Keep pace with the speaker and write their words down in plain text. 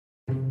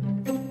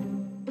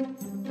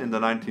in the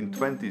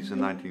 1920s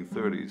and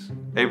 1930s,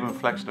 Abraham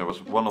Flexner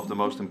was one of the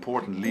most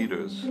important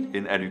leaders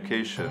in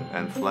education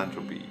and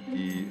philanthropy.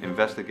 He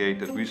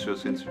investigated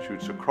research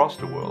institutes across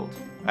the world,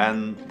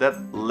 and that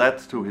led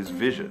to his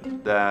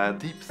vision that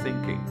deep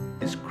thinking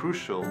is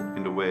crucial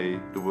in the way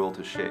the world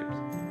is shaped.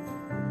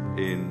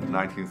 In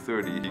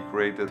 1930, he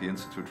created the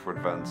Institute for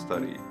Advanced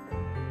Study.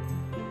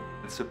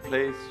 It's a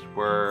place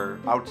where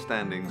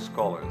outstanding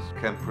scholars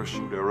can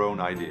pursue their own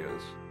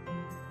ideas.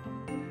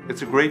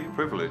 It's a great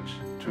privilege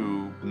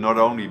to not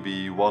only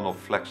be one of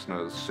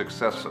Flexner's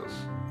successors,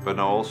 but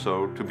now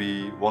also to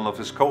be one of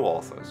his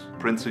co-authors.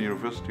 Princeton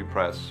University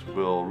Press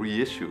will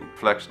reissue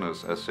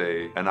Flexner's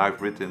essay, and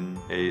I've written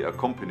an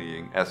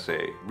accompanying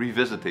essay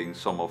revisiting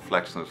some of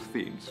Flexner's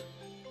themes.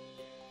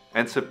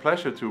 And it's a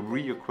pleasure to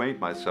reacquaint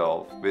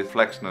myself with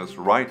Flexner's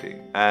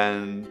writing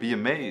and be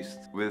amazed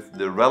with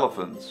the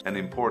relevance and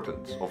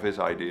importance of his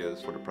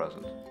ideas for the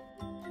present.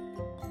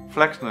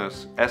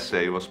 Flexner's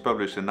essay was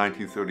published in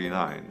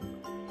 1939.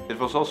 It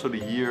was also the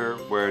year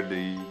where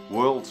the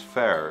World's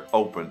Fair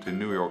opened in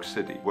New York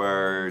City,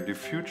 where the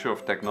future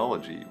of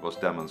technology was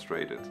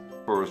demonstrated.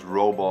 First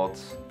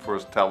robots,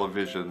 first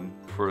television,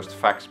 first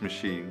fax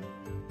machine.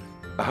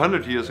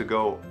 100 years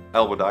ago,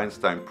 Albert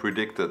Einstein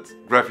predicted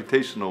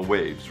gravitational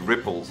waves,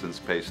 ripples in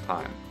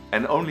space-time.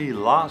 And only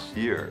last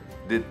year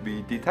did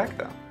we detect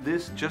them.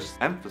 This just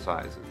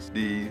emphasizes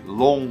the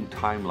long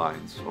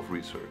timelines of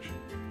research.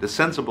 The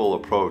sensible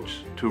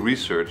approach to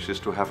research is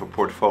to have a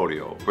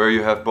portfolio where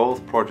you have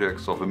both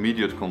projects of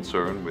immediate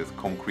concern with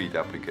concrete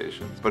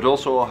applications, but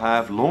also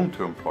have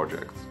long-term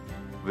projects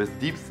with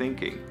deep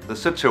thinking.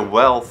 There's such a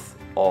wealth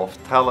of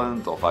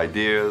talent, of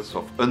ideas,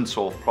 of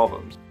unsolved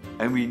problems.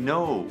 And we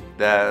know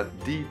that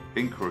deep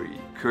inquiry,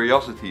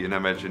 curiosity and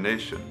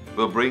imagination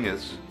will bring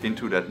us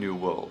into that new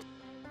world.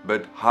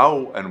 But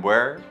how and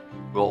where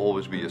will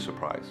always be a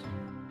surprise.